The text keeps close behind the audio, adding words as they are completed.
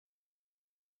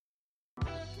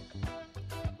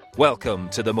Welcome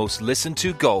to the most listened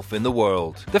to golf in the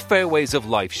world, the Fairways of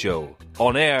Life show,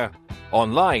 on air,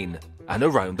 online, and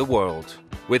around the world,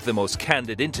 with the most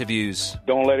candid interviews.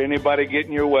 Don't let anybody get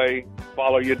in your way.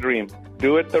 Follow your dream.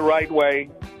 Do it the right way.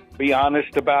 Be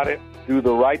honest about it. Do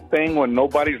the right thing when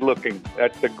nobody's looking.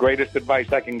 That's the greatest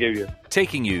advice I can give you.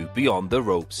 Taking you beyond the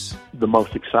ropes. The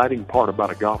most exciting part about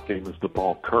a golf game is the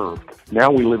ball curved.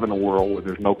 Now we live in a world where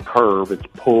there's no curve. It's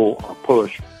pull or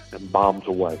push and bombs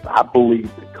away. I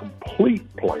believe the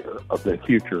complete player of the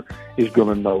future is going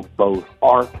to know both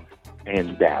art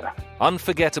and data.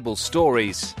 Unforgettable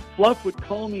stories. Fluff would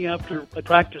call me after a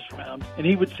practice round, and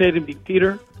he would say to me,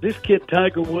 Peter, this kid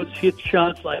Tiger Woods hits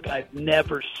shots like I've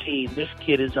never seen. This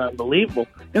kid is unbelievable.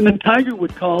 And then Tiger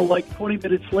would call like 20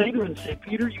 minutes later and say,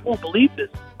 Peter, you won't believe this.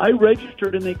 I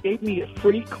registered and they gave me a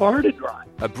free car to drive.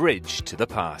 A bridge to the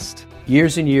past.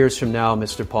 Years and years from now,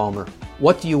 Mr. Palmer,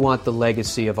 what do you want the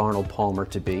legacy of Arnold Palmer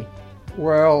to be?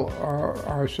 Well,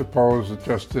 I suppose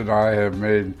just that I have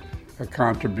made a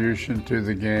contribution to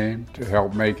the game to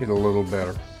help make it a little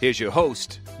better. Here's your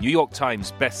host, New York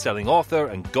Times best-selling author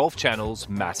and Golf Channel's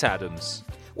Matt Adams.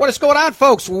 What is going on,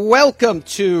 folks? Welcome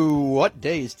to, what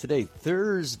day is today?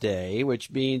 Thursday, which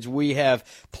means we have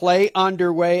play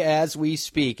underway as we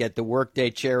speak at the Workday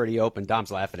Charity Open.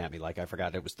 Dom's laughing at me like I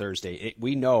forgot it was Thursday.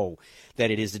 We know that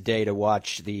it is a day to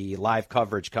watch the live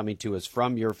coverage coming to us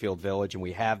from Muirfield Village, and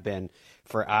we have been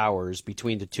for hours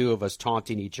between the two of us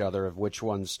taunting each other of which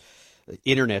one's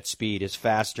internet speed is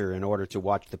faster in order to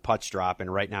watch the putts drop,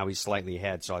 and right now he's slightly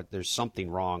ahead, so there's something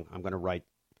wrong. I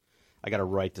got to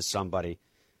write to somebody.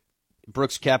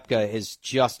 Brooks Koepka is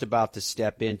just about to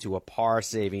step into a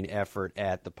par-saving effort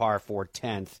at the par 4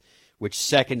 10th, which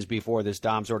seconds before this,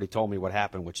 Dom's already told me what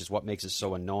happened, which is what makes it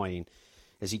so annoying,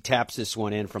 as he taps this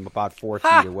one in from about 4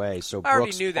 feet away. So I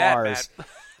Brooks knew pars that,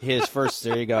 his first,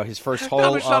 there you go, his first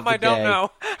hole of the I day. don't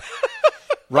know.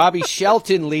 Robbie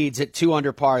Shelton leads at 2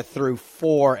 under par through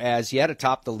 4 as yet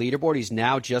atop the leaderboard. He's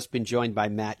now just been joined by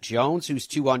Matt Jones, who's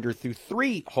 2 under through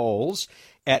 3 holes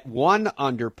at 1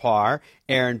 under par.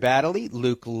 Aaron Baddeley,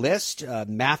 Luke List,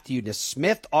 Matthew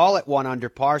Nesmith, all at 1 under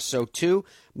par. So too,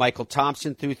 Michael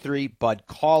Thompson through 3, Bud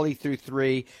Cauley through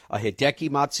 3, Hideki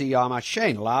Matsuyama,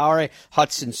 Shane Lowry,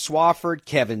 Hudson Swafford,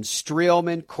 Kevin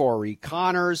Streelman, Corey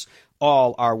Connors,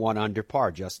 all are 1 under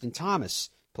par. Justin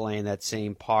Thomas playing that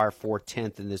same par 4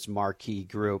 10th in this marquee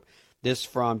group. This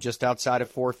from just outside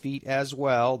of 4 feet as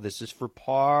well. This is for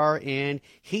par, and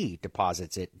he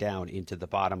deposits it down into the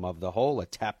bottom of the hole. A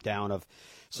tap down of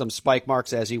some spike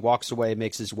marks as he walks away,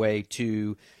 makes his way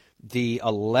to the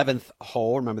 11th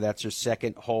hole. Remember, that's your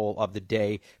second hole of the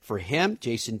day for him.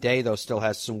 Jason Day, though, still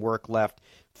has some work left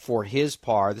for his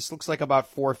par. This looks like about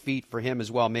 4 feet for him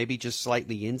as well, maybe just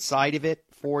slightly inside of it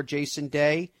for Jason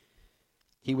Day.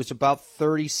 He was about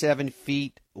 37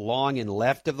 feet long and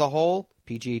left of the hole.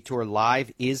 PGA Tour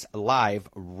Live is live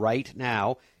right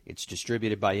now. It's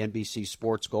distributed by NBC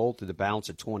Sports Gold through the balance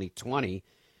of 2020.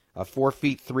 4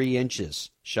 feet 3 inches,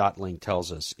 ShotLink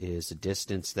tells us, is the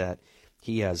distance that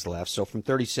he has left. So from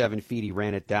 37 feet, he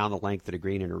ran it down the length of the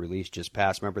green in a release just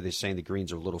past. Remember, they're saying the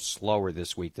greens are a little slower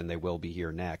this week than they will be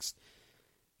here next.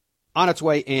 On its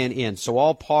way and in. So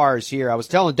all pars here. I was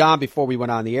telling Don before we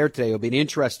went on the air today, it'll be an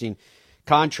interesting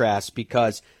contrast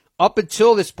because up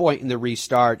until this point in the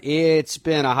restart, it's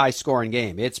been a high-scoring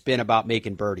game. It's been about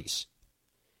making birdies.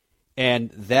 And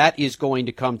that is going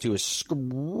to come to a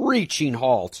screeching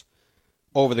halt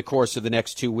over the course of the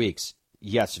next 2 weeks.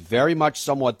 Yes, very much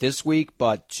somewhat this week,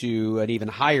 but to an even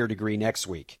higher degree next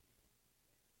week.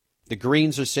 The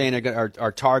greens are saying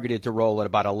are targeted to roll at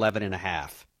about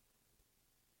 11.5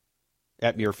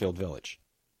 at Muirfield Village.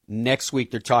 Next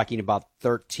week, they're talking about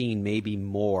 13, maybe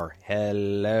more.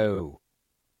 Hello.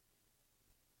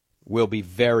 Will be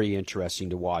very interesting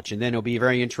to watch. And then it'll be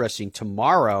very interesting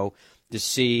tomorrow to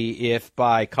see if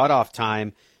by cutoff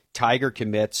time Tiger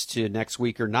commits to next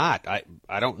week or not.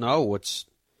 I don't know what's,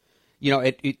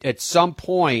 at some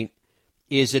point,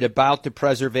 is it about the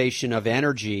preservation of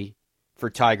energy for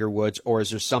Tiger Woods, or is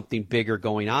there something bigger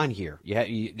going on here?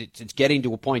 It's getting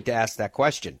to a point to ask that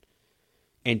question.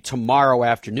 And tomorrow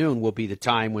afternoon will be the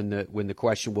time when the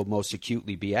question will most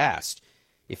acutely be asked.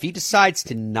 If he decides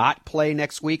to not play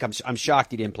next week, I'm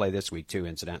shocked he didn't play this week too,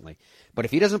 incidentally. But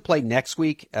if he doesn't play next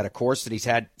week at a course that he's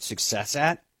had success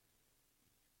at,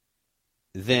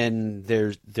 then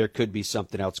there could be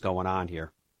something else going on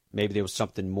here. Maybe there was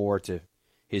something more to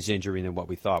his injury than what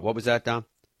we thought. What was that, Dom?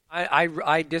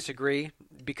 I disagree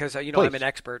because Please. I'm an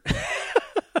expert,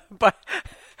 but.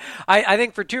 I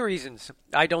think for 2 reasons.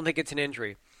 I don't think it's an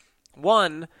injury.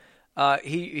 One,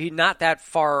 he not that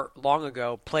far long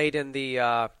ago played in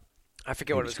the I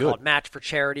forget what it was called, Match for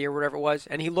Charity or whatever it was,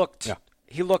 and he looked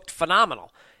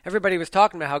phenomenal. Everybody was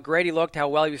talking about how great he looked, how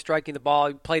well he was striking the ball.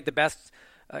 He played the best,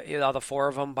 the four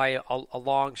of them by a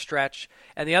long stretch.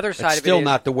 And the other side of it is still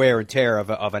not the wear and tear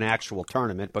of an actual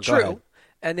tournament, but true. Go ahead.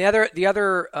 And the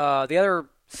other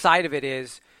side of it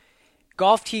is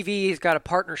Golf TV has got a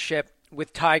partnership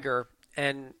with Tiger,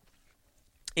 and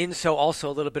INSO also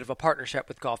a little bit of a partnership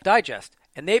with Golf Digest,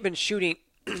 and they've been shooting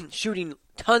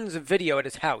tons of video at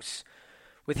his house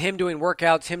with him doing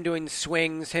workouts, him doing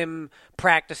swings, him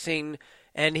practicing.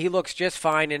 And he looks just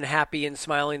fine and happy and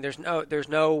smiling. There's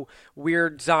no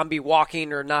weird zombie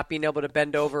walking or not being able to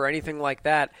bend over or anything like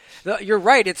that. You're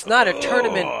right. It's not a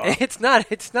tournament. It's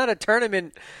not a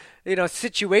tournament,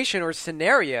 situation or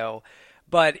scenario.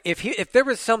 But if there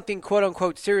was something quote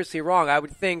unquote seriously wrong, I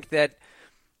would think that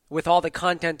with all the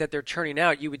content that they're churning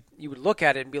out, you would look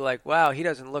at it and be like, wow, he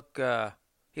doesn't look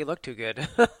he looked too good.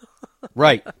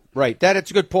 Right.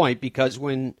 That's a good point, because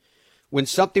when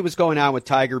something was going on with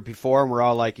Tiger before, and we're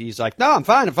all like, he's like, no, I'm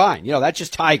fine. That's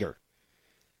just Tiger.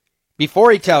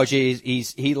 Before he tells you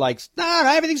he likes, no,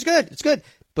 everything's good. It's good.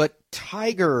 But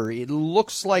Tiger, it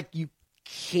looks like you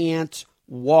can't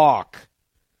walk.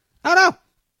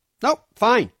 No,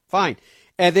 fine.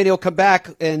 And then he'll come back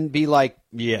and be like,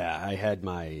 yeah, I had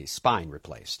my spine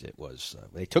replaced. It was,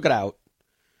 they took it out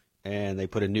and they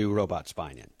put a new robot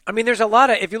spine in. I mean, there's a lot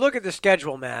of, if you look at the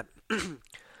schedule, Matt,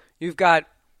 you've got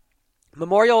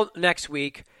Memorial next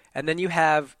week, and then you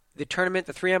have the tournament,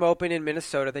 the 3M Open in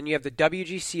Minnesota. Then you have the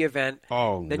WGC event.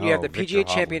 Then you have the PGA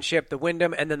Championship, the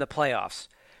Wyndham, and then the playoffs.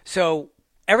 So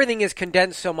everything is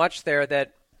condensed so much there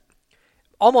that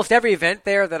almost every event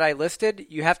there that I listed,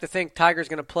 you have to think Tiger's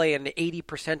going to play in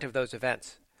 80% of those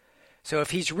events. So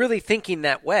if he's really thinking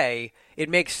that way, it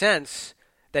makes sense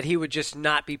that he would just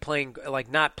not be playing,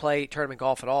 not play tournament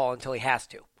golf at all until he has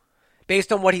to,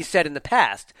 based on what he said in the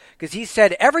past. Because he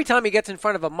said every time he gets in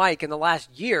front of a mic in the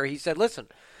last year, he said, listen,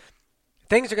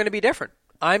 things are going to be different.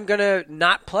 I'm going to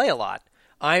not play a lot.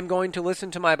 I'm going to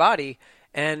listen to my body.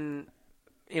 And,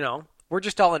 we're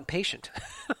just all impatient.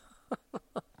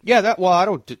 Yeah, I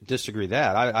don't disagree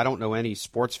that. I don't know any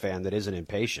sports fan that isn't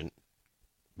impatient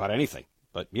about anything.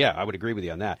 But, yeah, I would agree with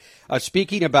you on that.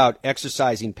 Speaking about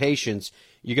exercising patience,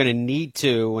 you're going to need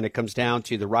to, when it comes down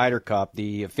to the Ryder Cup,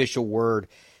 the official word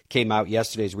came out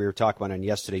yesterday, as we were talking about on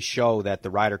yesterday's show, that the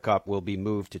Ryder Cup will be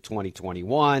moved to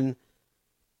 2021.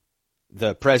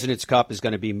 The President's Cup is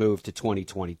going to be moved to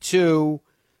 2022.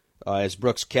 As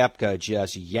Brooks Koepka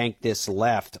just yanked this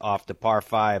left off the par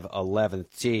 5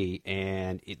 11th tee,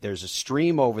 and there's a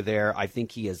stream over there. I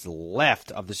think he is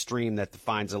left of the stream that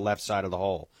defines the left side of the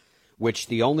hole, which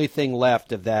the only thing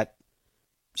left of that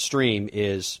stream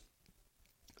is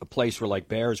a place where like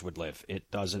bears would live.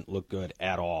 It doesn't look good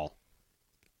at all.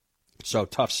 So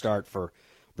tough start for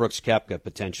Brooks Koepka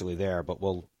potentially there, but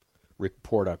we'll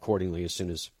report accordingly as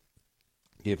soon as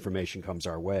the information comes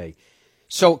our way.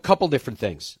 So a couple different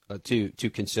things to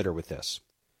consider with this.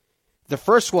 The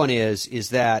first one is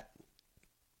that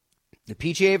the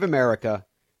PGA of America,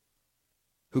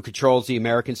 who controls the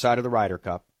American side of the Ryder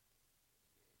Cup,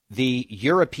 the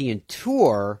European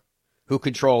Tour, who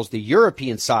controls the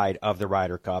European side of the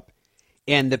Ryder Cup,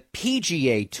 and the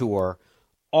PGA Tour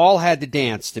all had to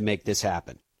dance to make this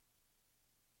happen.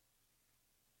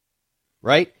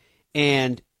 Right?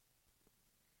 And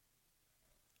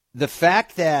the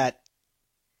fact that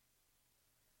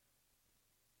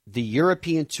the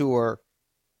European Tour,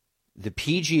 the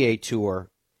PGA Tour,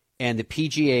 and the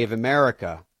PGA of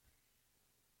America,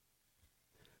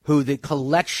 who the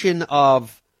collection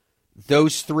of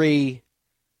those three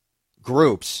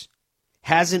groups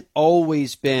hasn't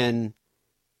always been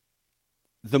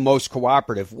the most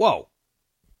cooperative. Whoa.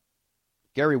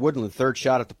 Gary Woodland, third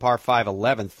shot at the par 5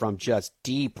 11th from just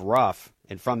deep rough.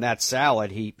 And from that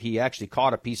salad, he actually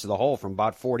caught a piece of the hole from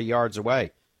about 40 yards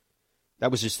away. That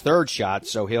was his third shot,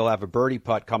 so he'll have a birdie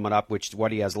putt coming up, which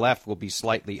what he has left will be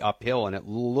slightly uphill, and it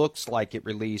looks like it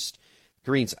released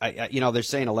greens. They're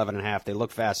saying 11.5. They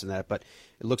look faster than that, but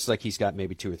it looks like he's got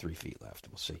maybe 2 or 3 feet left.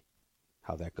 We'll see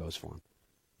how that goes for him.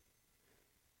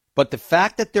 But the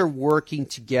fact that they're working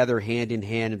together hand in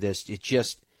hand in this, it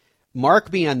just,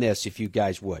 mark me on this if you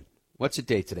guys would. What's the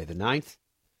date today, the 9th?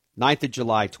 9th of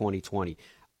July, 2020.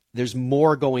 There's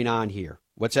more going on here.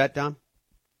 What's that, Dom?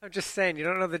 I'm just saying, you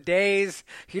don't know the days,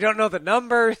 you don't know the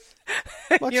numbers.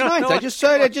 What's 9th? I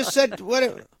just said,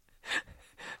 what?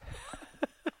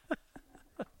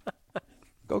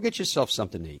 Go get yourself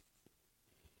something to eat.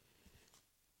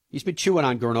 He's been chewing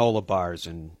on granola bars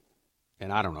and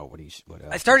And I don't know what else.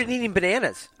 I started eating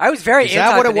bananas. I was very anti-banana.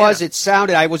 Is that what it was? It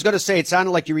sounded, I was going to say it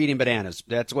sounded like you're eating bananas.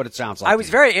 That's what it sounds like. I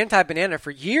was very anti-banana for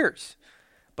years.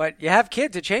 But you have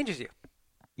kids, it changes you.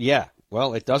 Yeah.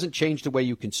 Well, it doesn't change the way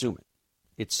you consume it.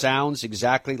 It sounds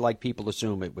exactly like people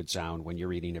assume it would sound when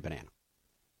you're eating a banana.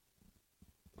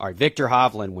 All right, Victor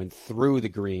Hovland went through the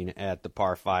green at the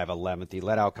par 5 11th. He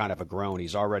let out kind of a groan.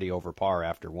 He's already over par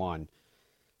after one.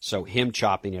 So him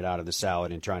chopping it out of the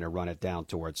salad and trying to run it down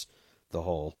towards the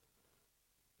hole.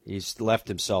 He's left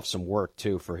himself some work,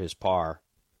 too, for his par.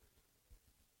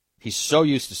 He's so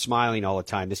used to smiling all the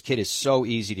time. This kid is so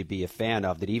easy to be a fan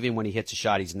of that even when he hits a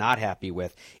shot he's not happy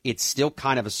with, it's still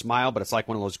kind of a smile, but it's like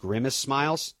one of those grimace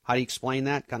smiles. How do you explain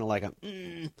that? Kind of like a,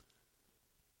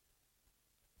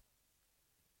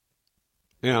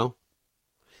 You know?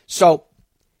 So,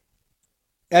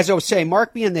 as I was saying,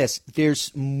 mark me on this.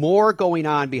 There's more going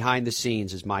on behind the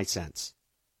scenes, is my sense.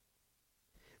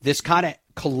 This kind of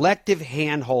collective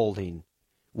hand-holding,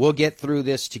 we'll get through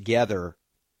this together,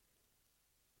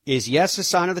 is, yes, a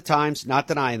sign of the times, not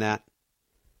denying that,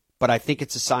 but I think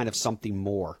it's a sign of something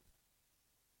more.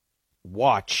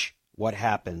 Watch what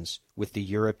happens with the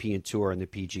European Tour and the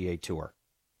PGA Tour.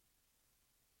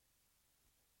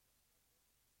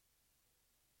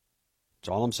 That's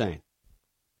all I'm saying.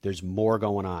 There's more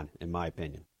going on, in my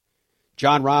opinion.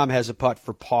 Jon Rahm has a putt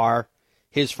for par.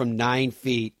 His from 9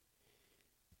 feet.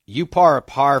 You par a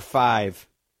par 5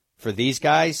 for these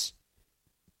guys,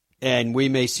 and we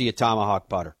may see a tomahawk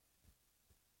putter.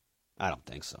 I don't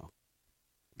think so.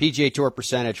 PGA Tour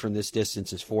percentage from this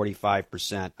distance is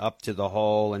 45%, up to the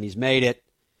hole, and he's made it.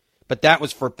 But that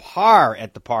was for par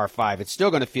at the par 5. It's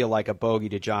still going to feel like a bogey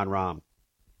to Jon Rahm.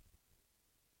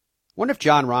 Wonder if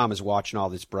Jon Rahm is watching all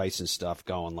this Bryson stuff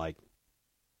going like,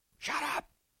 shut up.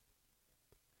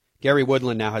 Gary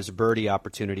Woodland now has a birdie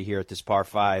opportunity here at this par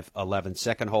 5 11,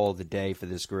 second hole of the day for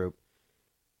this group.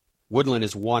 Woodland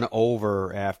is 1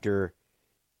 over after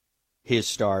his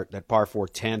start, that par 4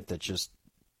 10th, that's just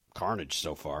carnage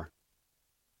so far.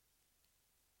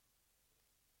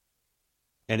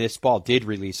 And this ball did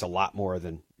release a lot more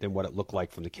than what it looked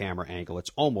like from the camera angle.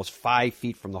 It's almost 5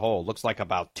 feet from the hole. It looks like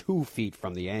about 2 feet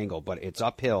from the angle, but it's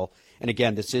uphill. And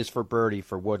again, this is for birdie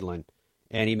for Woodland,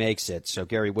 and he makes it. So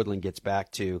Gary Woodland gets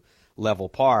back to level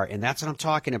par, and that's what I'm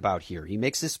talking about here. He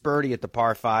makes this birdie at the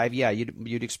par 5. Yeah,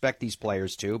 you'd expect these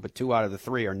players to, but 2 out of the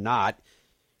 3 are not.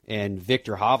 And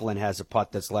Victor Hovland has a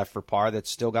putt that's left for par that's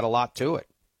still got a lot to it.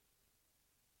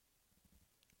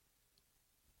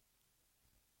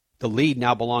 The lead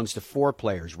now belongs to 4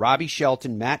 players. Robbie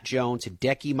Shelton, Matt Jones,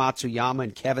 Hideki Matsuyama,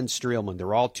 and Kevin Streelman.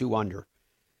 They're all 2 under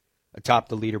atop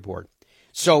the leaderboard.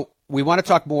 So we want to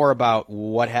talk more about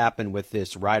what happened with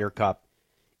this Ryder Cup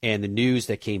and the news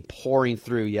that came pouring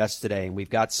through yesterday. And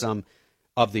we've got some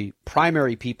of the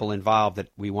primary people involved that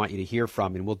we want you to hear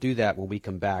from, and we'll do that when we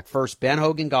come back. First,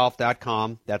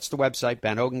 BenHoganGolf.com. That's the website,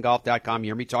 BenHoganGolf.com. You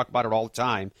hear me talk about it all the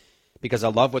time because I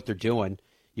love what they're doing.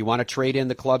 You want to trade in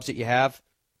the clubs that you have?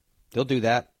 They'll do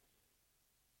that.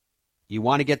 You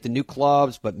want to get the new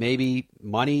clubs, but maybe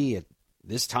money at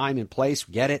this time and place,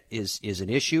 get it, is an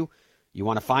issue. You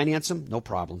want to finance them? No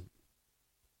problem.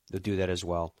 They'll do that as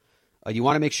well. You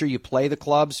want to make sure you play the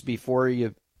clubs before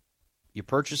you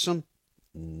purchase them?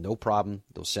 No problem.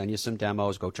 They'll send you some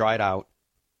demos. Go try it out.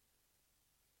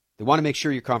 They want to make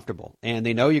sure you're comfortable. And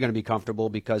they know you're going to be comfortable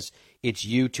because it's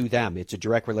you to them. It's a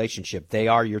direct relationship. They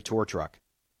are your tour truck.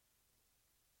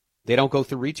 They don't go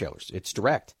through retailers. It's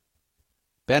direct.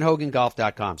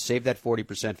 BenHoganGolf.com. Save that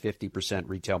 40%, 50%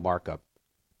 retail markup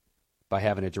by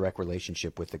having a direct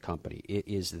relationship with the company. It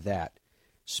is that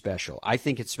special. I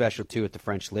think it's special, too, at the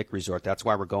French Lick Resort. That's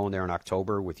why we're going there in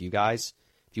October with you guys.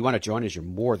 If you want to join us, you're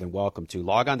more than welcome to.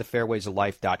 Log on to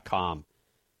fairwaysoflife.com,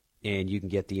 and you can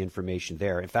get the information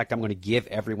there. In fact, I'm going to give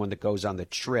everyone that goes on the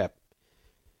trip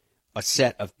a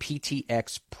set of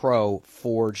PTX Pro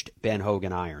forged Ben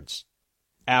Hogan irons.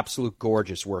 Absolute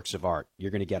gorgeous works of art.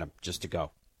 You're going to get them just to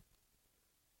go.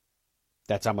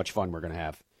 That's how much fun we're going to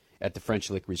have at the French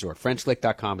Lick Resort.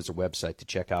 FrenchLick.com is a website to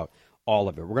check out all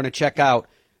of it. We're going to check out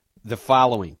the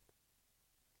following.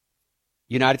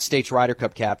 United States Ryder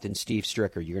Cup captain Steve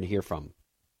Stricker, you're going to hear from him.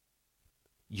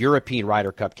 European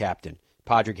Ryder Cup captain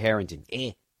Padraig Harrington.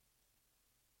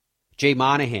 Jay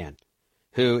Monahan,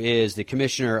 who is the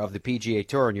commissioner of the PGA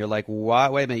Tour, and you're like,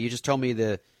 what? Wait a minute, you just told me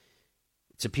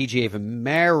it's a PGA of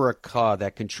America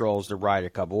that controls the Ryder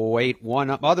Cup. Well, wait one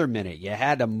other minute. You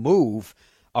had to move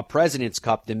a President's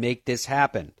Cup to make this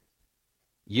happen.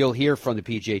 You'll hear from the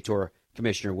PGA Tour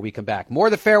commissioner when we come back. More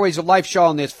of the Fairways of Life show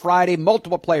on this Friday.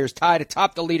 Multiple players tied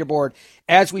atop the leaderboard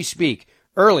as we speak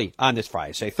early on this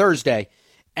Friday, say Thursday,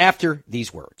 after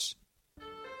these words.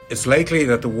 It's likely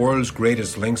that the world's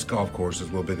greatest links golf courses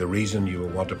will be the reason you will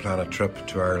want to plan a trip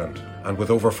to Ireland. And with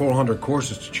over 400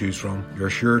 courses to choose from, you're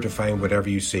sure to find whatever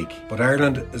you seek. But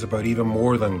Ireland is about even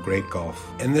more than great golf.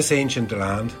 In this ancient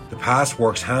land, the past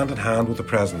works hand in hand with the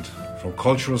present. From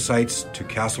cultural sites to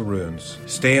castle ruins.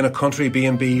 Stay in a country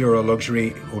B&B or a luxury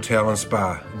hotel and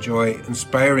spa. Enjoy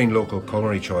inspiring local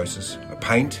culinary choices, a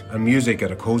pint and music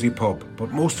at a cosy pub.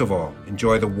 But most of all,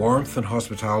 enjoy the warmth and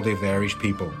hospitality of the Irish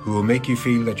people, who will make you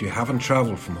feel that you haven't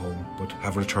travelled from home, but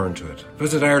have returned to it.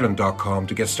 Visit Ireland.com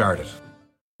to get started.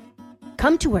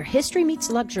 Come to where history meets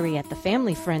luxury at the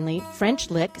family-friendly French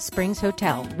Lick Springs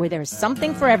Hotel, where there's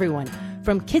something for everyone,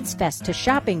 from Kids Fest to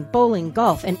shopping, bowling,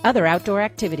 golf, and other outdoor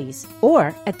activities.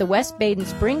 Or at the West Baden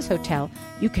Springs Hotel,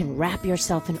 you can wrap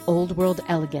yourself in old-world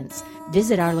elegance,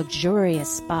 visit our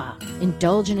luxurious spa,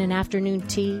 indulge in an afternoon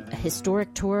tea, a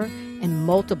historic tour, and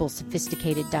multiple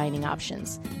sophisticated dining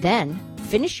options. Then,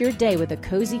 finish your day with a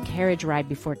cozy carriage ride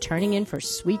before turning in for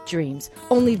sweet dreams.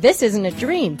 Only this isn't a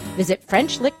dream. Visit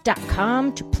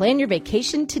FrenchLick.com to plan your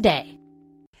vacation today.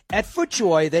 At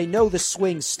FootJoy, they know the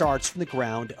swing starts from the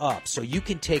ground up, so you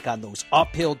can take on those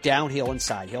uphill, downhill, and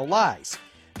sidehill lies.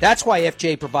 That's why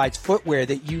FJ provides footwear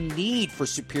that you need for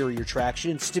superior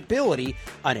traction and stability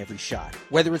on every shot.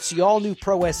 Whether it's the all-new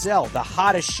Pro SL, the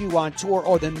hottest shoe on tour,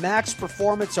 or the max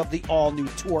performance of the all-new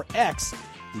Tour X,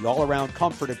 the all-around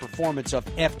comfort and performance of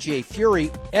FJ Fury,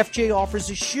 FJ offers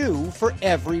a shoe for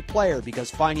every player, because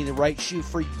finding the right shoe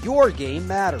for your game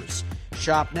matters.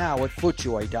 Shop now at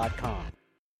FootJoy.com.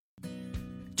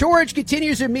 Tour Edge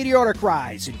continues their meteoric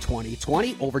rise in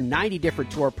 2020. Over 90 different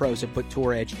tour pros have put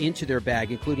Tour Edge into their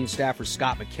bag, including staffers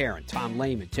Scott McCarron, Tom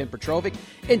Lehman, Tim Petrovic,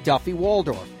 and Duffy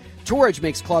Waldorf. Tour Edge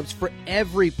makes clubs for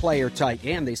every player type,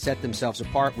 and they set themselves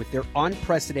apart with their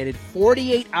unprecedented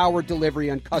 48-hour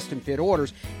delivery on custom-fit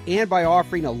orders, and by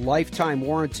offering a lifetime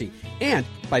warranty, and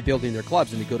by building their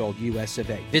clubs in the good old US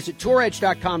of A. Visit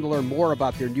TourEdge.com to learn more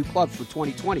about their new clubs for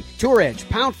 2020. Tour Edge,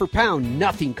 pound for pound,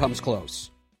 nothing comes close.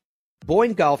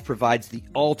 Boyne Golf provides the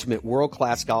ultimate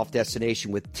world-class golf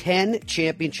destination with 10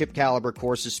 championship-caliber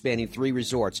courses spanning 3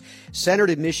 resorts. Centered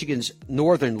in Michigan's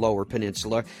northern Lower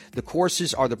Peninsula, the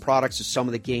courses are the products of some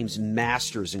of the game's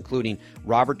masters, including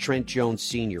Robert Trent Jones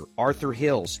Sr., Arthur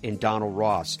Hills, and Donald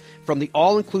Ross. From the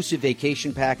all-inclusive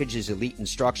vacation packages, elite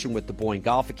instruction with the Boyne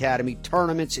Golf Academy,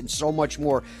 tournaments, and so much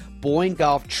more, Boyne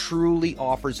Golf truly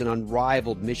offers an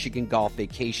unrivaled Michigan golf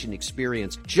vacation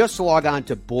experience. Just log on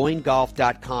to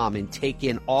BoyneGolf.com and take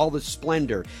in all the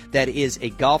splendor that is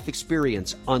a golf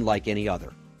experience unlike any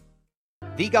other.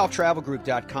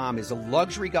 TheGolfTravelGroup.com is a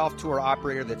luxury golf tour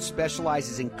operator that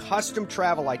specializes in custom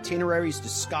travel itineraries to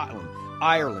Scotland,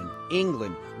 Ireland,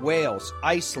 England, Wales,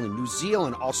 Iceland, New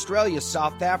Zealand, Australia,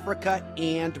 South Africa,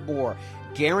 and more.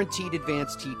 Guaranteed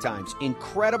advanced tee times,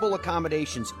 incredible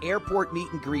accommodations, airport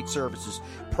meet and greet services,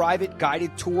 private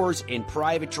guided tours, and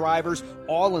private drivers,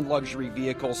 all in luxury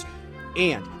vehicles.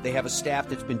 And they have a staff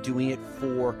that's been doing it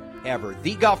forever.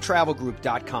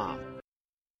 TheGolfTravelGroup.com.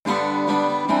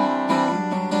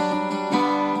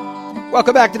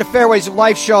 Welcome back to the Fairways of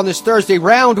Life show on this Thursday.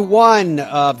 Round 1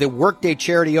 of the Workday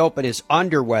Charity Open is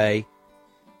underway.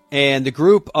 And the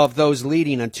group of those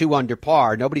leading on 2 under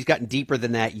par, nobody's gotten deeper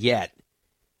than that yet.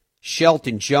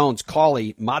 Shelton, Jones,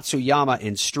 Cawley, Matsuyama,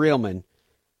 and Streelman.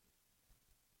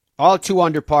 All 2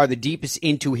 under par. The deepest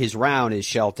into his round is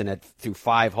Shelton through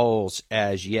 5 holes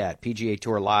as yet. PGA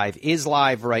Tour Live is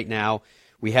live right now.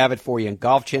 We have it for you on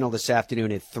Golf Channel this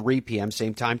afternoon at 3 p.m.,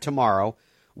 same time tomorrow,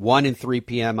 1 and 3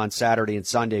 p.m. on Saturday and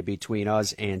Sunday between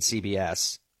us and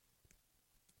CBS.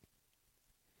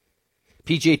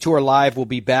 PGA Tour Live will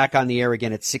be back on the air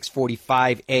again at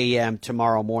 6:45 a.m.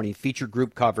 tomorrow morning. Featured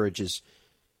group coverage is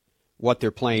what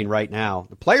they're playing right now.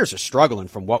 The players are struggling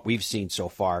from what we've seen so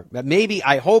far. Maybe,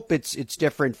 I hope it's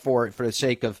different for the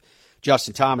sake of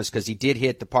Justin Thomas, because he did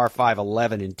hit the par 5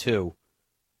 11 and 2.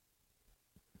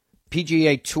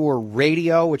 PGA Tour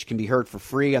Radio, which can be heard for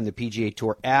free on the PGA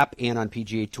Tour app and on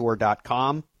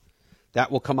PGAtour.com.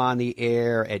 That will come on the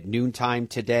air at noontime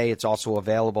today. It's also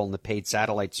available in the paid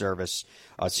satellite service,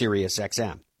 Sirius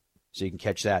XM. So you can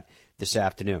catch that this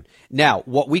afternoon. Now,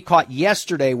 what we caught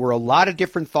yesterday were a lot of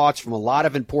different thoughts from a lot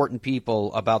of important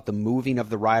people about the moving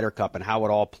of the Ryder Cup and how it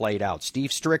all played out.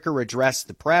 Steve Stricker addressed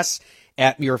the press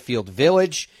at Muirfield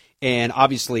Village, and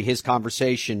obviously his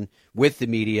conversation with the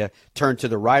media turned to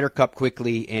the Ryder Cup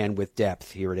quickly and with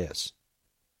depth. Here it is.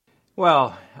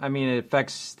 Well, I mean, it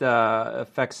affects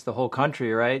the whole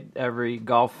country, right? Every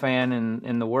golf fan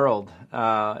in the world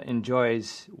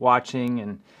enjoys watching,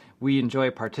 and we enjoy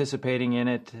participating in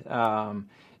it.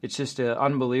 It's just an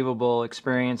unbelievable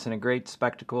experience and a great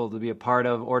spectacle to be a part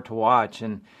of or to watch.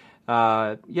 And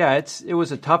it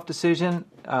was a tough decision.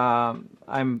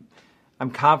 I'm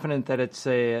confident that it's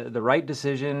the right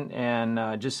decision,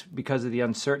 and just because of the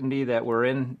uncertainty that we're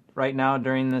in right now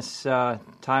during this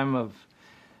time of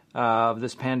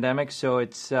this pandemic. So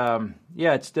it's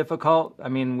difficult. I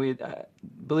mean,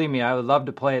 believe me, I would love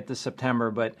to play it this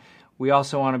September, but we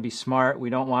also want to be smart. We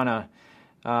don't want to,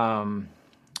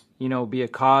 be a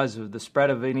cause of the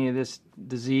spread of any of this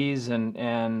disease,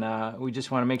 and we just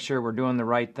want to make sure we're doing the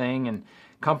right thing. And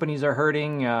companies are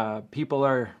hurting, people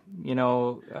are,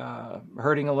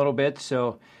 hurting a little bit.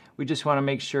 So we just want to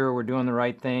make sure we're doing the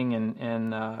right thing,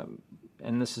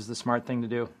 and this is the smart thing to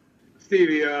do.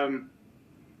 Stevie, a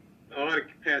lot of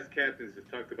past captains have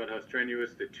talked about how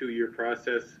strenuous the 2-year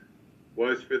process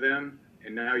was for them,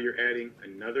 and now you're adding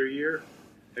another year.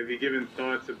 Have you given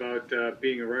thoughts about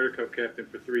being a Ryder Cup captain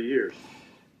for 3 years?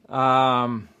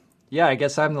 I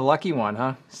guess I'm the lucky one,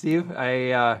 huh, Steve?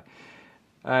 I've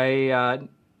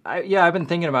been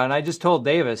thinking about it. And I just told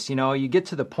Davis, you get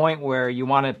to the point where you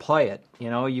want to play it.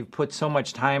 You've put so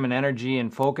much time and energy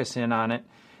and focus in on it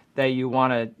that you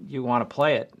want to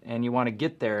play it, and you want to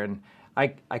get there. And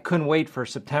I couldn't wait for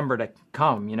September to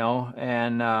come,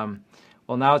 and now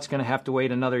it's going to have to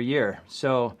wait another year.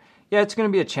 So yeah, it's going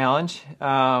to be a challenge,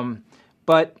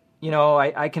 but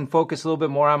I can focus a little bit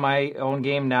more on my own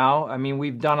game now. I mean,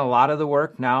 we've done a lot of the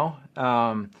work now,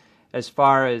 as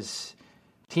far as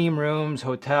team rooms,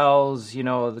 hotels,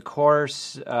 the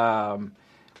course.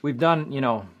 We've done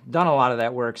a lot of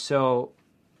that work. So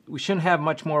we shouldn't have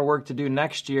much more work to do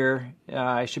next year.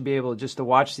 I should be able just to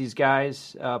watch these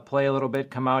guys play a little bit,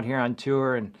 come out here on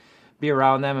tour and be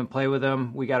around them and play with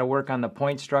them. We got to work on the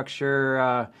point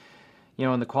structure,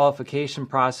 in the qualification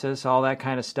process, all that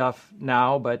kind of stuff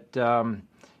now. But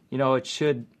it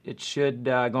should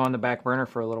go on the back burner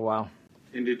for a little while.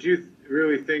 And did you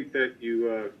really think that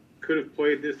you could have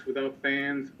played this without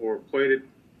fans, or played it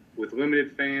with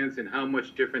limited fans, and how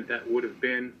much different that would have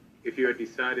been if you had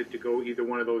decided to go either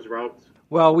one of those routes?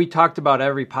 Well, we talked about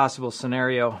every possible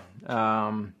scenario,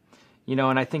 and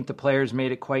I think the players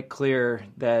made it quite clear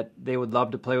that they would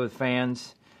love to play with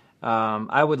fans.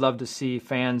 I would love to see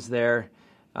fans there.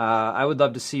 I would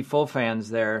love to see full fans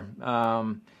there.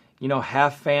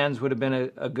 Half fans would have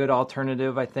been a good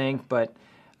alternative, I think, but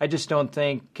I just don't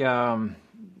think,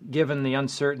 given the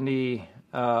uncertainty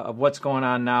of what's going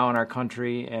on now in our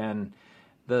country and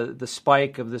the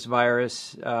spike of this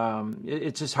virus,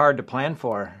 it's just hard to plan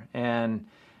for. And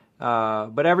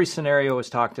but every scenario was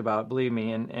talked about, believe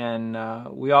me,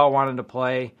 and we all wanted to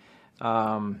play.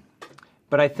 But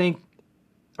I think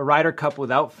a Ryder Cup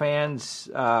without fans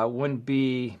wouldn't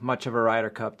be much of a Ryder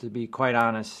Cup, to be quite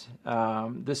honest.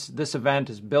 This event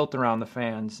is built around the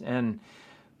fans, and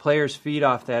players feed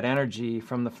off that energy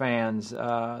from the fans.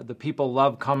 The people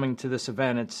love coming to this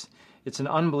event. It's an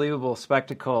unbelievable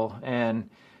spectacle, and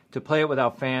to play it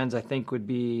without fans, I think, would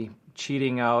be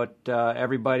cheating out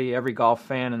everybody, every golf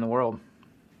fan in the world.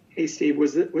 Hey, Steve,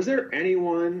 was there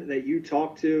anyone that you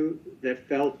talked to that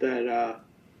felt that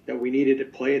we needed to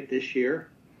play it this year?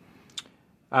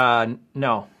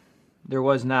 No, there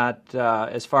was not.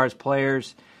 As far as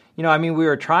players, we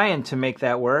were trying to make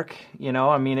that work.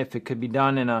 If it could be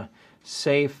done in a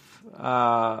safe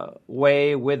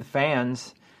way with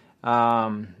fans,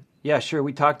 sure,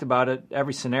 we talked about it,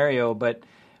 every scenario, but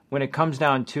when it comes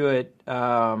down to it,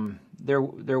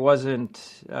 there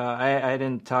wasn't. I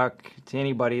didn't talk to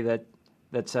anybody that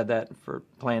said that for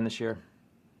playing this year.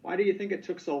 Why do you think it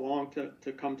took so long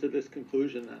to come to this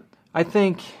conclusion then? I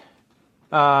think,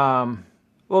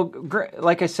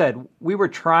 like I said, we were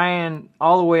trying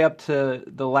all the way up to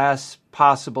the last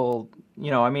possible.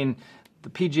 The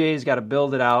PGA's got to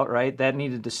build it out, right? That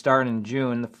needed to start in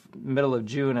June, the middle of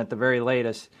June at the very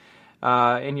latest.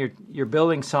 And you're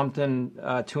building something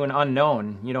to an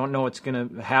unknown. You don't know what's going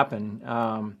to happen.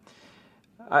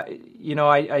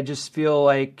 I just feel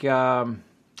like, the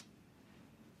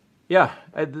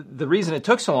reason it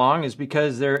took so long is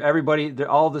because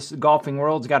all this golfing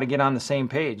world's got to get on the same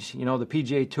page. The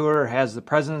PGA Tour has the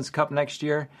President's Cup next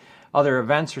year. Other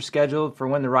events are scheduled for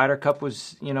when the Ryder Cup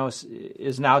is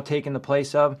now taking the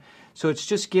place of. So it's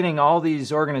just getting all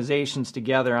these organizations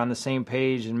together on the same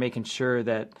page and making sure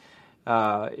that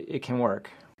it can work.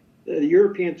 The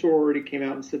European Tour already came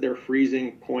out and said they're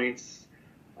freezing points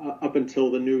up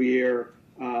until the new year.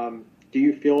 Do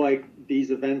you feel like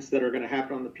these events that are going to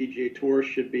happen on the PGA Tour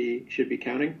should be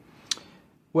counting?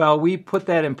 Well, we put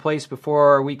that in place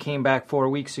before we came back 4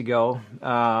 weeks ago.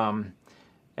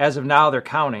 As of now, they're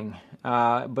counting.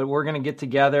 But we're going to get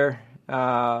together,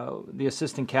 the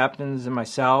assistant captains and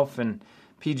myself and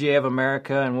PGA of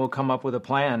America, and we'll come up with a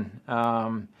plan.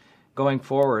 going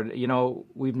forward.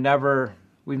 We've never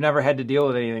had to deal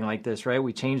with anything like this, right?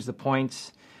 We changed the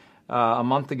points a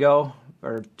month ago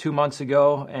or 2 months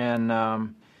ago, and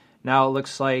now it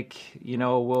looks like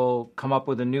we'll come up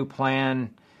with a new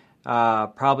plan,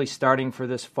 probably starting for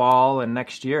this fall and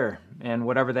next year, and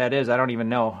whatever that is, I don't even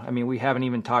know. I mean, we haven't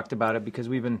even talked about it because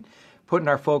we've been putting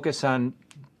our focus on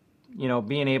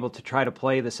being able to try to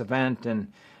play this event,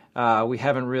 and we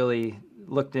haven't really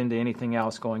looked into anything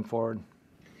else going forward.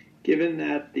 Given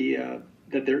that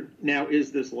that there now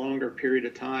is this longer period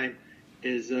of time,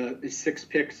 is 6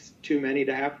 picks too many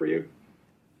to have for you?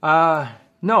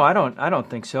 No, I don't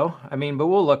think so. I mean, but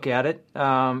we'll look at it,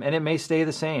 and it may stay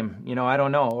the same. I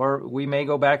don't know, or we may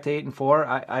go back to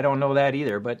 8-4. I don't know that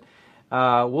either. But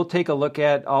we'll take a look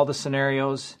at all the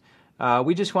scenarios.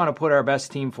 We just want to put our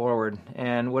best team forward,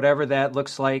 and whatever that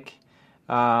looks like,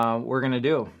 we're going to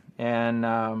do. And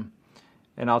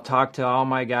I'll talk to all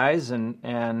my guys and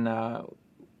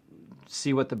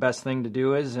see what the best thing to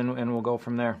do is, and we'll go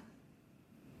from there.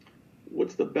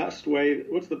 What's the best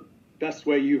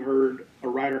way you heard a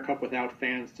Ryder Cup without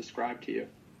fans described to you?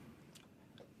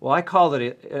 Well, I called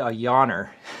it a yawner,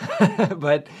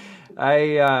 but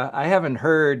I haven't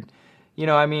heard.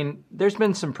 There's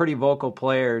been some pretty vocal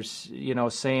players,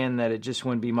 saying that it just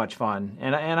wouldn't be much fun,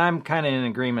 and I'm kind of in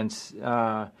agreement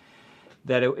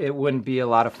that it wouldn't be a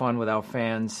lot of fun without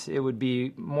fans. It would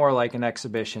be more like an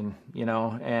exhibition,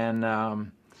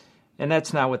 and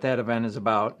that's not what that event is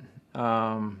about.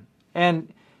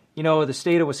 And the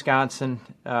state of Wisconsin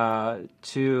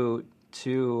to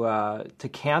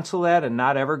cancel that and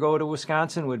not ever go to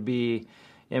Wisconsin would be,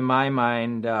 in my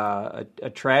mind, a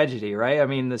tragedy, right? I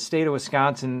mean, the state of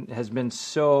Wisconsin has been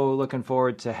so looking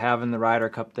forward to having the Ryder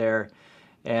Cup there,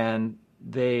 and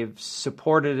they've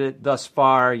supported it thus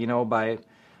far, by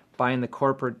buying the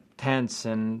corporate tents,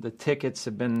 and the tickets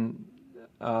have been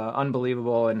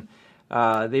unbelievable, and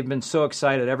they've been so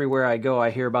excited. Everywhere I go,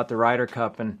 I hear about the Ryder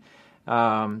Cup, and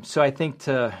so I think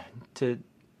to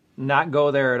not go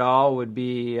there at all would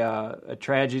be a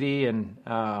tragedy, and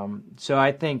so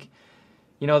I think,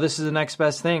 this is the next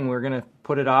best thing. We're going to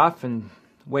put it off and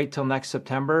wait till next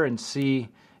September and see,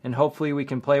 and hopefully we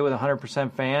can play with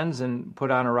 100% fans and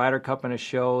put on a Ryder Cup and a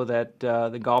show that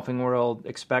the golfing world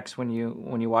expects when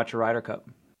you watch a Ryder Cup.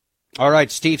 All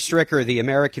right, Steve Stricker, the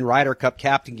American Ryder Cup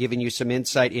captain, giving you some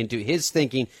insight into his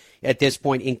thinking at this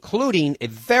point, including a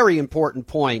very important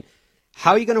point.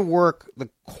 How are you going to work the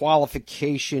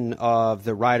qualification of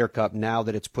the Ryder Cup now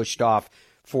that it's pushed off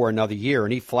for another year?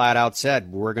 And he flat out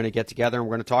said, we're going to get together and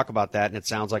we're going to talk about that. And it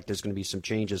sounds like there's going to be some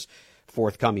changes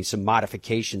forthcoming, some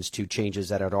modifications to changes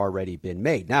that had already been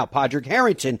made. Now, Padraig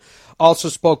Harrington also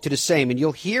spoke to the same, and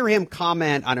you'll hear him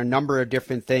comment on a number of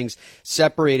different things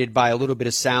separated by a little bit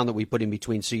of sound that we put in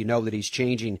between, so you know that he's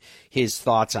changing his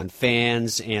thoughts on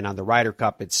fans and on the Ryder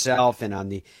Cup itself and on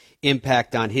the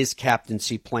impact on his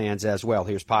captaincy plans as well.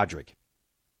 Here's Padraig.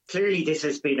 Clearly, this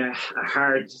has been a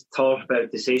hard thought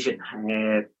about decision,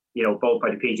 both by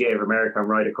the PGA of America and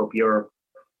Ryder Cup Europe.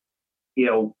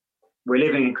 We're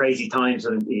living in crazy times,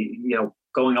 and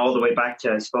going all the way back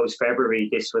to, I suppose, February,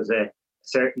 this was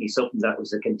certainly something that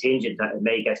was a contingent that it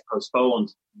may get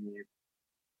postponed.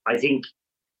 I think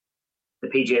the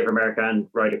PGA of America and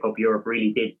Ryder Cup Europe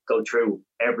really did go through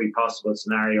every possible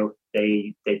scenario.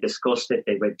 They discussed it,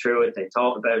 they went through it, they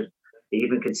thought about it, they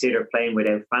even considered playing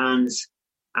without fans,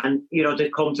 and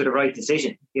they've come to the right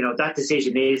decision. That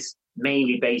decision is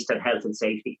mainly based on health and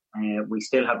safety. We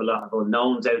still have a lot of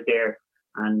unknowns out there,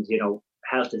 and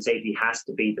health and safety has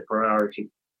to be the priority.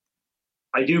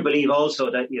 I do believe also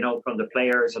that from the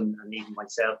players and even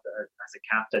myself as a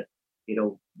captain,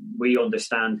 we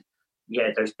understand,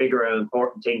 there's bigger and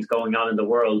important things going on in the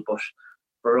world, but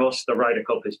for us the Ryder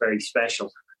Cup is very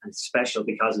special, and special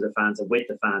because of the fans and with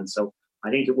the fans. So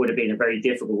I think it would have been a very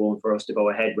difficult one for us to go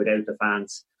ahead without the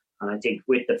fans, and I think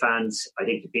with the fans, I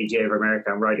think the PGA of America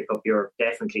and Ryder Cup Europe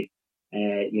definitely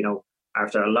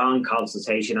after a long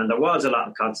consultation, and there was a lot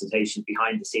of consultation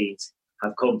behind the scenes,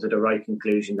 have come to the right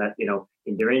conclusion that,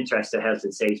 in their interest of health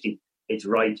and safety, it's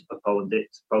right to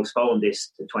postpone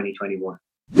this to 2021.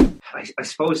 I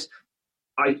suppose,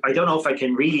 I don't know if I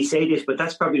can really say this, but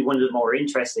that's probably one of the more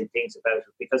interesting things about it,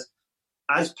 because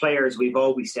as players, we've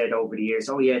always said over the years,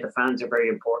 the fans are very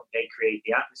important, they create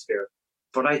the atmosphere.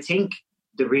 But I think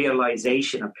the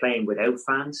realisation of playing without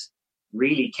fans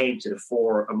really came to the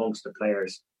fore amongst the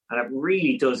players. And it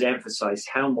really does emphasise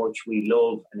how much we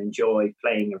love and enjoy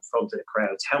playing in front of the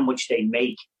crowds, how much they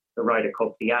make the Ryder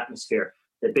Cup, the atmosphere,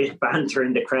 the bit of banter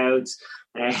in the crowds,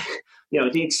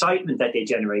 the excitement that they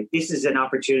generate. This is an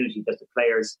opportunity that the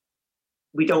players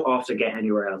we don't often get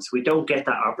anywhere else. We don't get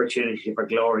that opportunity for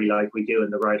glory like we do in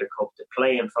the Ryder Cup, to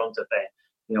play in front of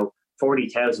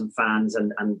 40,000 fans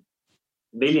and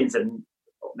millions and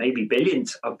maybe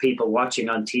billions of people watching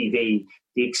on TV.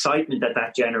 The excitement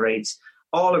that generates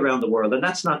all around the world, and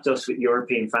that's not just with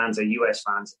European fans or US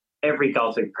fans. Every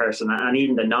golfing person and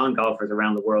even the non-golfers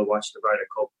around the world watch the Ryder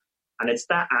Cup, and it's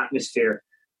that atmosphere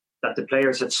that the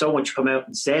players have so much come out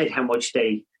and said how much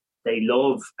they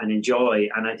love and enjoy.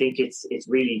 And I think it's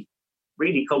really,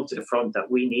 really come to the front that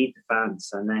we need the fans.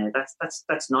 And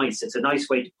that's nice. It's a nice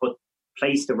way to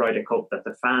place the Ryder Cup, that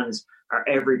the fans are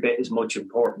every bit as much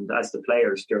important as the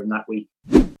players during that week.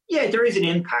 Yeah, there is an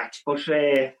impact. But,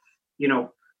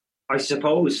 I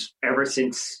suppose ever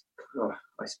since,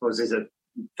 is it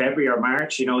February or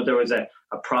March, there was a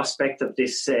prospect of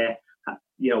this,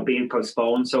 being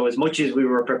postponed. So as much as we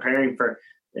were preparing for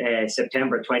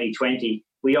September 2020,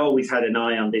 we always had an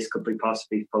eye on this could be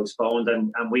possibly postponed,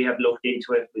 and we have looked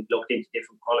into it. We've looked into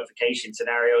different qualification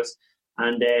scenarios,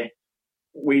 and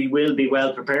we will be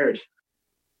well prepared.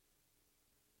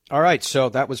 All right, so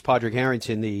that was Padraig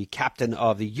Harrington, the captain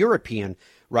of the European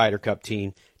Ryder Cup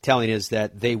team, telling us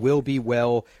that they will be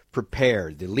well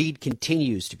prepared. The lead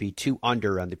continues to be 2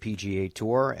 under on the PGA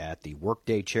Tour at the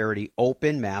Workday Charity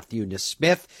Open. Matthew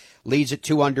Nesmith leads at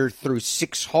 2 under through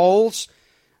 6 holes.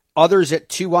 Others at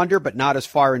 2 under, but not as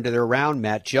far into their round.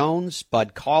 Matt Jones,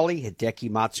 Bud Cauley, Hideki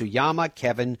Matsuyama,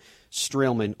 Kevin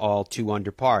Streelman, all 2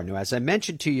 under par. Now, as I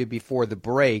mentioned to you before the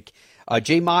break,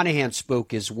 Jay Monahan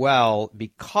spoke as well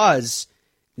because,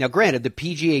 now granted, the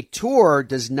PGA Tour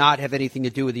does not have anything to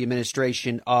do with the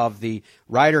administration of the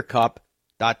Ryder Cup,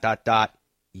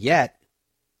 yet,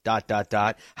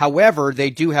 However, they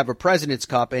do have a President's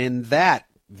Cup, and that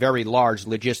very large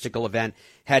logistical event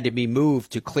had to be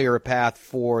moved to clear a path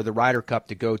for the Ryder Cup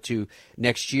to go to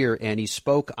next year, and he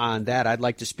spoke on that. I'd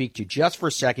like to speak to you just for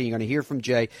a second. You're going to hear from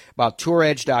Jay about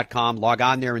TourEdge.com. Log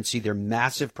on there and see their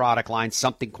massive product line,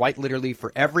 something quite literally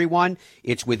for everyone.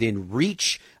 It's within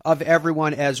reach of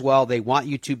everyone as well. They want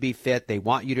you to be fit. They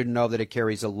want you to know that it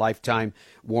carries a lifetime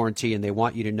warranty, and they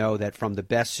want you to know that from the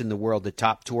best in the world, the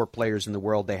top tour players in the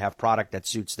world, they have product that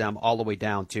suits them all the way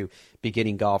down to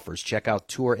beginning golfers. Check out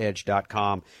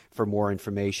TourEdge.com for more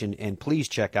information, and please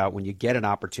check out, when you get an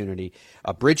opportunity,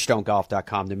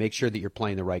 BridgestoneGolf.com to make sure that you're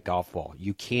playing the right golf ball.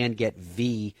 You can get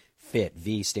V-Fit.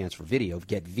 V stands for video.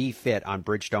 Get V-Fit on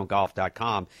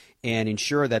BridgestoneGolf.com and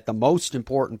ensure that the most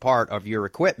important part of your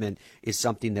equipment is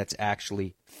something that's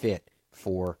actually fit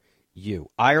for you.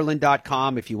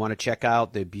 Ireland.com if you want to check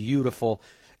out the beautiful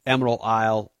Emerald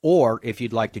Isle, or if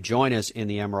you'd like to join us in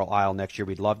the Emerald Isle next year,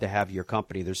 we'd love to have your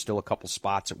company. There's still a couple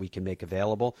spots that we can make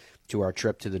available to our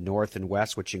trip to the north and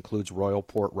west, which includes Royal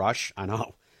Portrush. I know.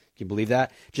 Can you believe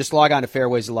that? Just log on to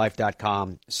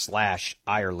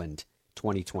fairwaysoflife.com/Ireland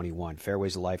 2021.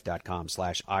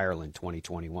 fairwaysoflife.com/Ireland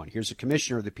 2021. Here's the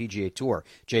commissioner of the PGA Tour,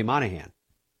 Jay Monahan.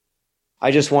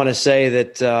 I just want to say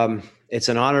that it's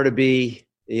an honor to be,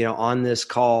 on this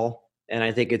call. And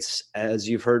I think it's, as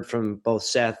you've heard from both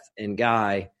Seth and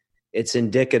Guy, it's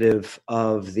indicative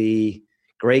of the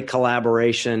great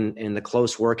collaboration and the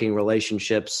close working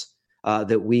relationships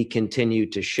that we continue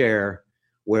to share,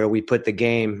 where we put the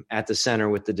game at the center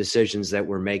with the decisions that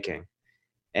we're making.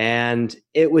 And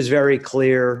it was very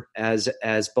clear, as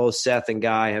both Seth and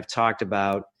Guy have talked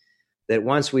about, that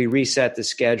once we reset the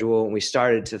schedule and we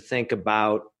started to think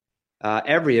about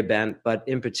every event, but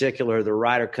in particular the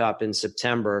Ryder Cup in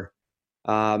September,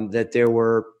 that there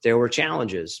were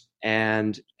challenges.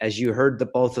 And as you heard the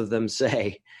both of them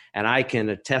say, and I can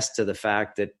attest to the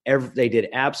fact that they did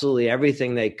absolutely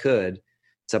everything they could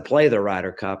to play the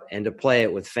Ryder Cup and to play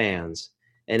it with fans.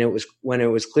 And it was when it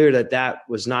was clear that that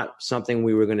was not something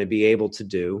we were going to be able to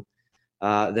do,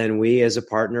 then we as a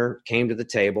partner came to the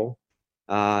table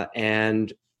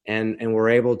and were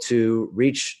able to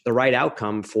reach the right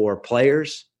outcome for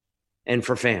players and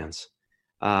for fans.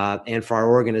 And for our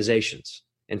organizations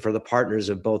and for the partners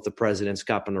of both the President's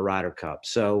Cup and the Ryder Cup.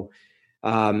 So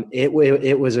it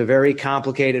was a very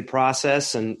complicated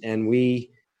process, and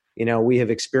we have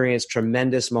experienced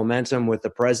tremendous momentum with the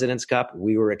President's Cup.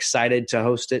 We were excited to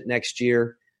host it next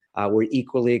year. We're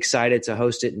equally excited to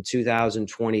host it in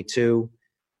 2022.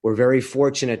 We're very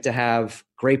fortunate to have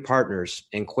great partners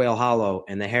in Quail Hollow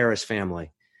and the Harris family,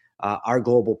 our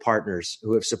global partners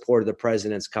who have supported the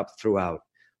President's Cup throughout.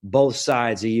 Both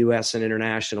sides, the U.S. and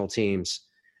international teams.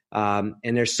 And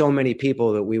there's so many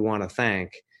people that we want to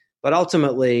thank. But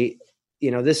ultimately,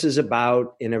 this is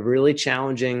about, in a really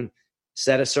challenging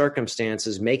set of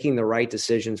circumstances, making the right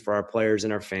decisions for our players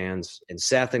and our fans. And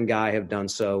Seth and Guy have done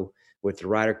so with the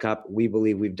Ryder Cup. We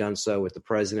believe we've done so with the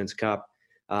President's Cup.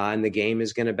 and the game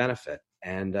is going to benefit.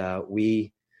 And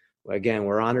we're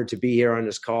honored to be here on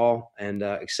this call and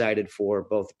excited for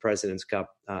both the President's Cup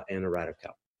and the Ryder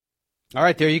Cup. All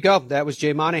right, there you go. That was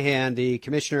Jay Monahan, the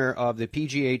commissioner of the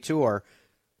PGA Tour,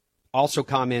 also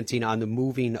commenting on the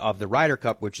moving of the Ryder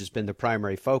Cup, which has been the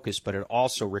primary focus, but it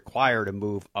also required a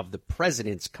move of the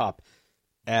President's Cup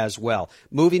as well.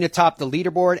 Moving atop the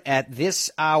leaderboard at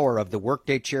this hour of the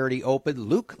Workday Charity Open,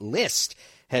 Luke List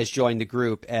has joined the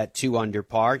group at 2 under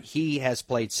par. He has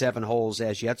played 7 holes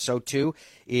as yet. So too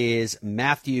is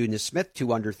Matthew Nesmith,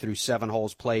 2 under through 7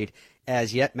 holes played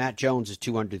as yet. Matt Jones is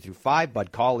 2 under through 5.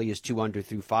 Bud Cauley is 2 under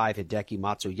through 5. Hideki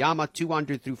Matsuyama 2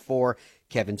 under through 4.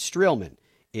 Kevin Streelman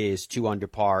is 2 under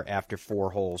par after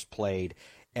 4 holes played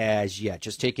as yet.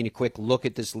 Just taking a quick look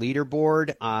at this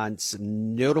leaderboard on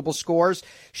some notable scores.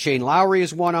 Shane Lowry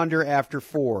is 1 under after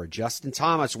 4. Justin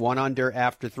Thomas 1 under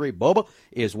after 3. Bubba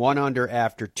is 1 under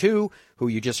after 2. Who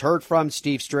you just heard from,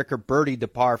 Steve Stricker, birdied the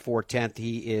par 4 10th.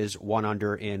 He is 1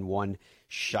 under in 1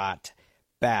 shot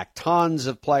back. Tons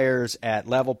of players at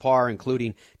level par,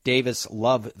 including Davis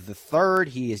Love III.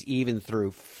 He is even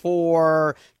through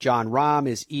 4. John Rahm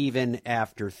is even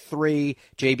after 3.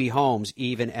 J.B. Holmes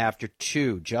even after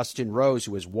 2. Justin Rose,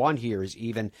 who has won here, is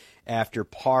even after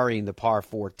parring the par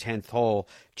 4 10th hole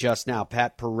just now.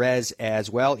 Pat Perez as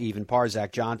well, even par.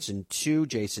 Zach Johnson 2.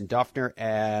 Jason Duffner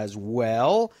as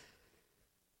well.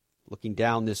 Looking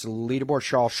down this leaderboard,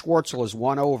 Charles Schwartzel is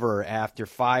 1 over after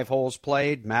 5 holes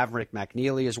played. Maverick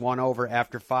McNeely is 1 over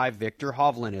after 5. Victor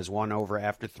Hovland is 1 over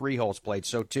after 3 holes played.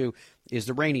 So, too, is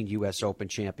the reigning U.S. Open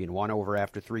champion, 1 over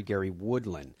after 3, Gary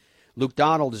Woodland. Luke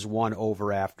Donald is 1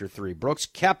 over after 3. Brooks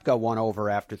Koepka 1 over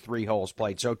after 3 holes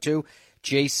played. So, too,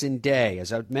 Jason Day.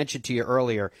 As I mentioned to you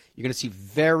earlier, you're going to see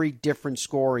very different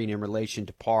scoring in relation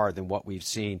to par than what we've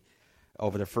seen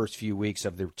over the first few weeks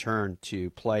of the return to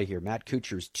play here. Matt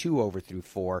Kuchar is 2 over through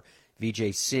 4.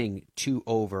 Vijay Singh 2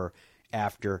 over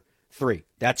after 3.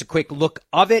 That's a quick look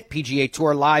of it. PGA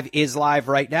Tour Live is live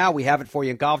right now. We have it for you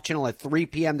on Golf Channel at 3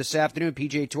 p.m. this afternoon.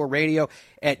 PGA Tour Radio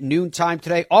at noontime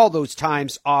today. All those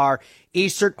times are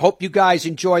Eastern. Hope you guys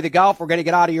enjoy the golf. We're going to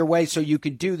get out of your way so you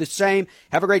can do the same.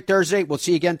 Have a great Thursday. We'll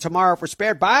see you again tomorrow if we're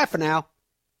spared. Bye for now.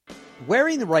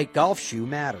 Wearing the right golf shoe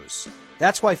matters.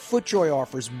 That's why FootJoy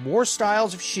offers more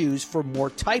styles of shoes for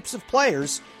more types of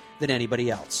players than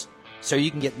anybody else. So you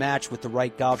can get matched with the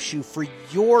right golf shoe for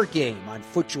your game on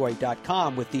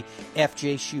FootJoy.com with the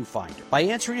FJ Shoe Finder. By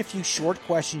answering a few short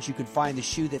questions, you can find the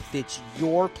shoe that fits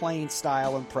your playing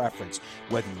style and preference.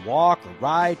 Whether you walk or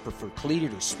ride, prefer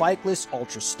cleated or spikeless,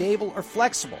 ultra stable or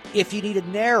flexible. If you need a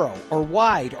narrow or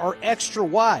wide or extra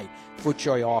wide,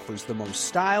 FootJoy offers the most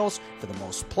styles for the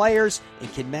most players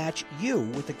and can match you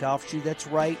with a golf shoe that's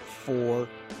right for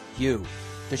you.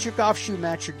 Does your golf shoe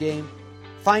match your game?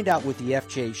 Find out with the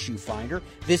FJ Shoe Finder.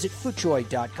 Visit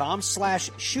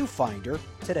FootJoy.com/shoefinder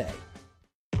today.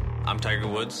 I'm Tiger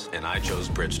Woods, and I chose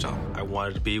Bridgestone. I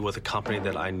wanted to be with a company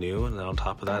that I knew, and then on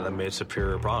top of that, that made a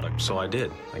superior product. So I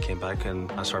did. I came back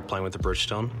and I started playing with the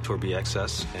Bridgestone Tour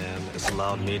BXS, and it's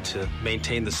allowed me to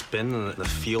maintain the spin and the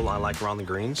feel I like around the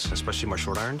greens, especially my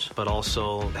short irons, but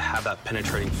also have that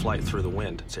penetrating flight through the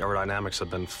wind. The aerodynamics have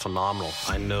been phenomenal.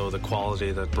 I know the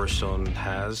quality that Bridgestone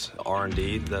has,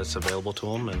 R&D that's available to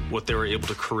them, and what they were able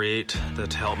to create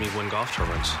that helped me win golf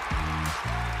tournaments.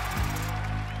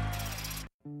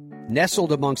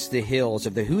 Nestled amongst the hills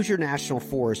of the Hoosier National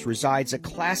Forest resides a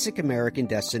classic American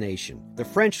destination, the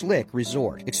French Lick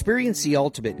Resort. Experience the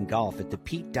ultimate in golf at the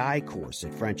Pete Dye course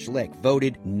at French Lick,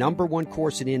 voted #1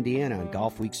 course in Indiana on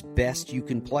Golfweek's Best You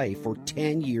Can Play for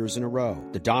 10 years in a row.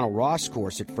 The Donald Ross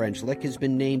course at French Lick has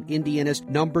been named Indiana's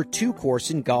 #2 course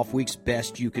in Golfweek's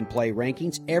Best You Can Play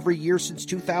rankings every year since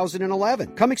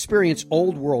 2011. Come experience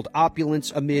old world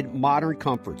opulence amid modern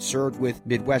comfort served with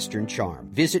Midwestern charm.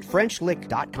 Visit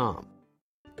FrenchLick.com.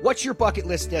 What's your bucket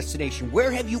list destination? Where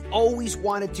have you always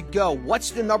wanted to go? What's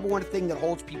the #1 thing that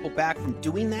holds people back from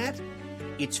doing that?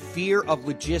 It's fear of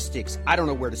logistics. I don't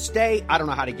know where to stay. I don't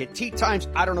know how to get tee times.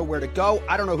 I don't know where to go.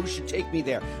 I don't know who should take me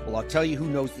there. Well, I'll tell you who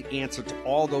knows the answer to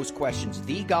all those questions.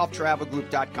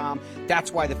 TheGolfTravelGroup.com.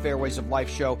 That's why the Fairways of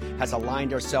Life show has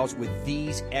aligned ourselves with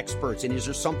these experts. And is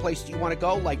there some place you want to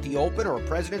go, like the Open or a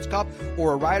President's Cup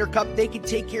or a Ryder Cup? They can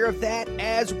take care of that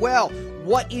as well.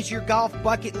 What is your golf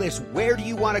bucket list? Where do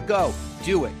you want to go?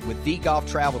 Do it with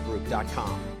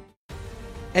TheGolfTravelGroup.com.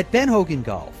 At Ben Hogan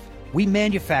Golf, we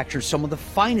manufacture some of the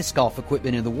finest golf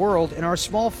equipment in the world in our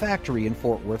small factory in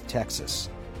Fort Worth, Texas.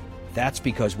 That's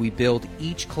because we build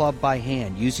each club by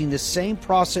hand using the same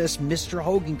process Mr.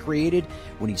 Hogan created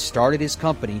when he started his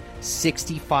company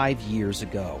 65 years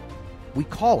ago. We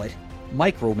call it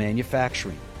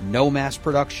micro-manufacturing. No mass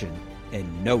production,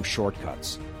 and no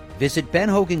shortcuts. Visit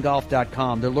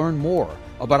benhogangolf.com to learn more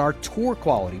about our tour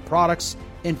quality products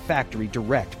and factory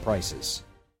direct prices.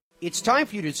 It's time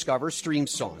for you to discover Stream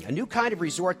Song, a new kind of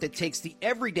resort that takes the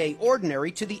everyday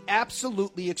ordinary to the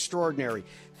absolutely extraordinary.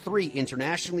 3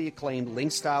 internationally acclaimed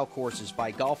link-style courses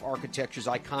by golf architecture's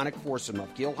iconic foursome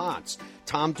of Gil Hans,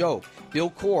 Tom Doak,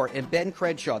 Bill Coore, and Ben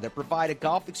Crenshaw that provide a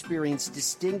golf experience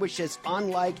distinguished as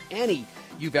unlike any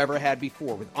you've ever had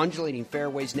before, with undulating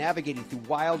fairways, navigating through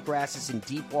wild grasses and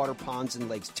deep water ponds and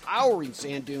lakes, towering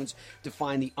sand dunes to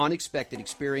find the unexpected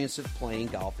experience of playing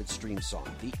golf at Stream Song,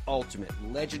 the ultimate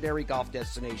legendary golf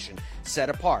destination set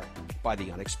apart by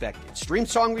the unexpected.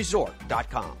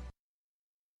 StreamSongResort.com.